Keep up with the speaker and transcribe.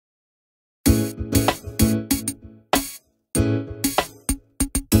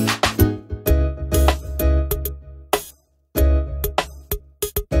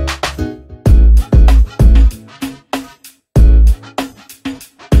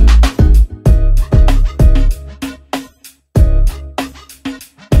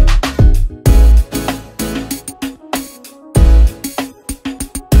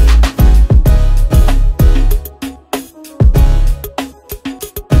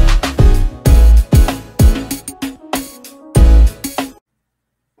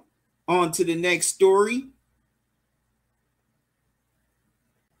on to the next story.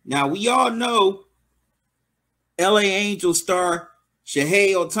 Now, we all know LA Angels star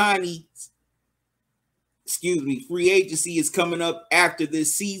Shohei Ohtani, free agency is coming up after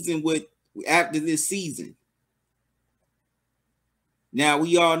this season. Now,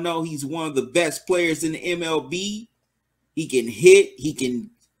 we all know he's one of the best players in the MLB. He can hit, he can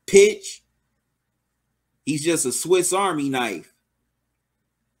pitch. He's just a Swiss Army knife.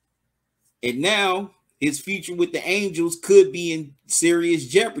 And now his future with the Angels could be in serious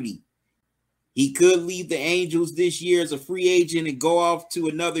jeopardy. He could leave the Angels this year as a free agent and go off to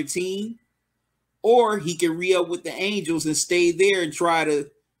another team, or he can re-up with the Angels and stay there and try to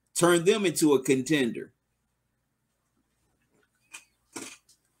turn them into a contender.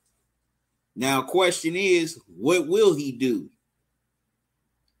 Now, question is, what will he do?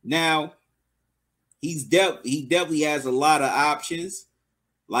 Now, he definitely has a lot of options.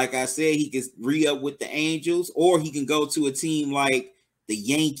 Like I said, he can re-up with the Angels, or he can go to a team like the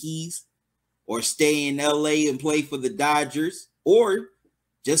Yankees, or stay in LA and play for the Dodgers, or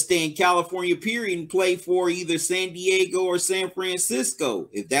just stay in California, period, and play for either San Diego or San Francisco.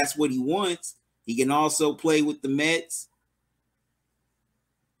 If that's what he wants, he can also play with the Mets.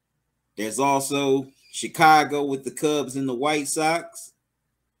 There's also Chicago with the Cubs and the White Sox.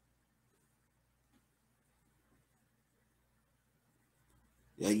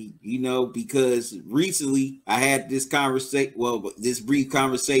 You know, because recently I had this brief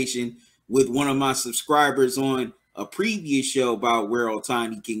conversation with one of my subscribers on a previous show about where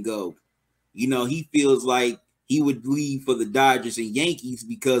Ohtani can go. You know, he feels like he would leave for the Dodgers and Yankees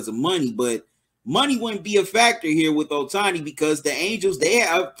because of money, but money wouldn't be a factor here with Ohtani because the Angels, they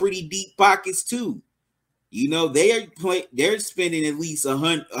have pretty deep pockets too. You know, they're spending at least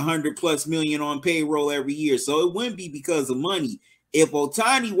 $100+ million on payroll every year, so it wouldn't be because of money. If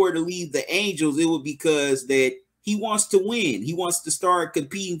Ohtani were to leave the Angels, it would be because that he wants to win. He wants to start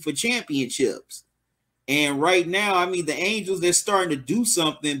competing for championships. And right now, I mean, the Angels, they're starting to do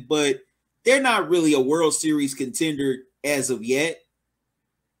something, but they're not really a World Series contender as of yet.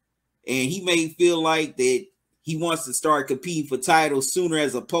 And he may feel like that he wants to start competing for titles sooner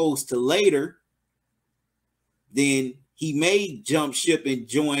as opposed to later. Then he may jump ship and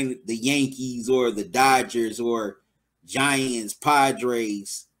join the Yankees or the Dodgers or Giants,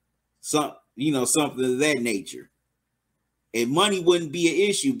 Padres, something of that nature. And money wouldn't be an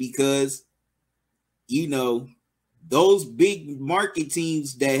issue because, you know, those big market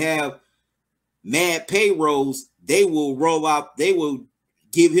teams that have mad payrolls, they will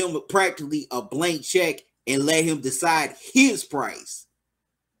give him practically a blank check and let him decide his price.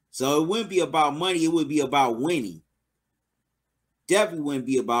 So it wouldn't be about money, it would be about winning. Definitely wouldn't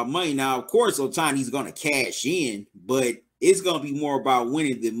be about money. Now, of course, Ohtani's going to cash in, but it's going to be more about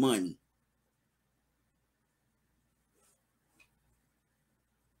winning than money.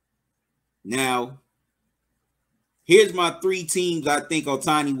 Now, here's my 3 teams I think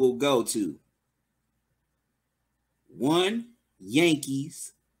Ohtani will go to. 1,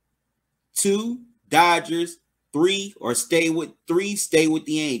 Yankees. 2, Dodgers. 3, stay with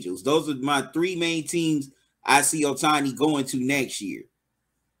the Angels. Those are my 3 main teams I see Ohtani going to next year.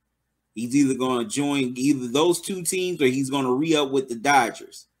 He's either going to join either those 2 teams or he's going to re-up with the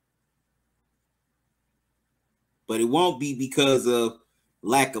Dodgers. But it won't be because of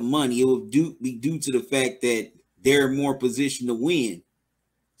lack of money. It will be due to the fact that they're more positioned to win,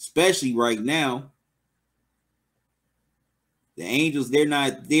 especially right now. The Angels, they're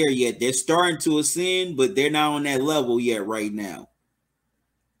not there yet. They're starting to ascend, but they're not on that level yet right now.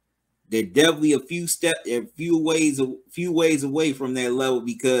 They're definitely a few ways away from that level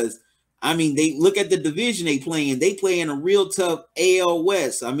because, I mean, they look at the division they play in. They play in a real tough AL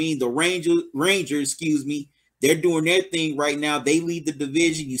West. I mean, the Rangers, they're doing their thing right now. They lead the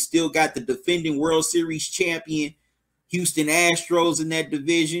division. You still got the defending World Series champion Houston Astros in that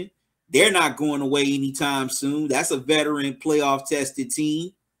division. They're not going away anytime soon. That's a veteran playoff tested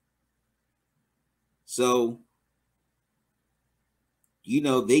team. So, you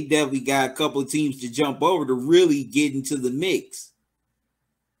know, they definitely got a couple of teams to jump over to really get into the mix.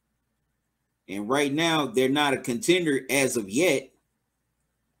 And right now, they're not a contender as of yet.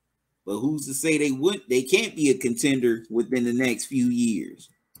 But who's to say they can't be a contender within the next few years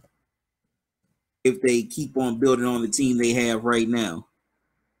if they keep on building on the team they have right now.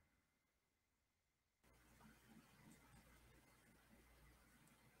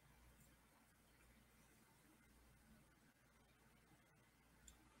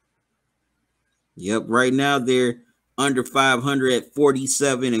 Yep, right now they're under 500 at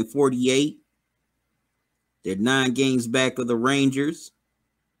 47-48. They're 9 games back of the Rangers.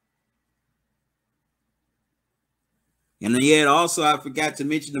 And yet also I forgot to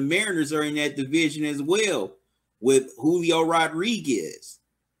mention the Mariners are in that division as well with Julio Rodriguez.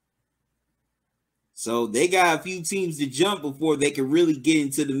 So they got a few teams to jump before they can really get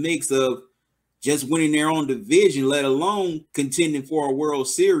into the mix of just winning their own division, let alone contending for a World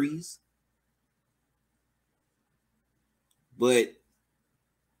Series. But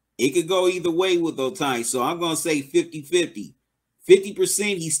it could go either way with Ohtani. So I'm going to say 50-50.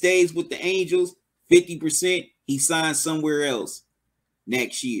 50% he stays with the Angels. 50% he signs somewhere else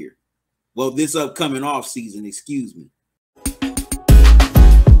next year. Well, this upcoming offseason, excuse me.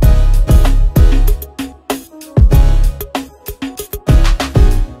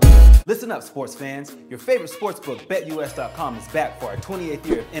 Listen up, sports fans. Your favorite sportsbook, BetUs.com, is back for our 28th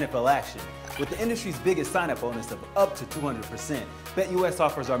year of NFL action. With the industry's biggest sign-up bonus of up to 200%, BetUs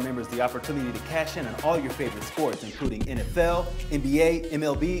offers our members the opportunity to cash in on all your favorite sports, including NFL, NBA,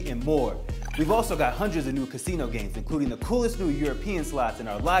 MLB, and more. We've also got hundreds of new casino games, including the coolest new European slots, and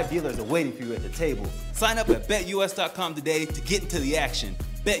our live dealers are waiting for you at the table. Sign up at BetUs.com today to get into the action.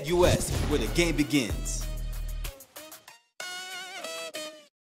 BetUs, where the game begins.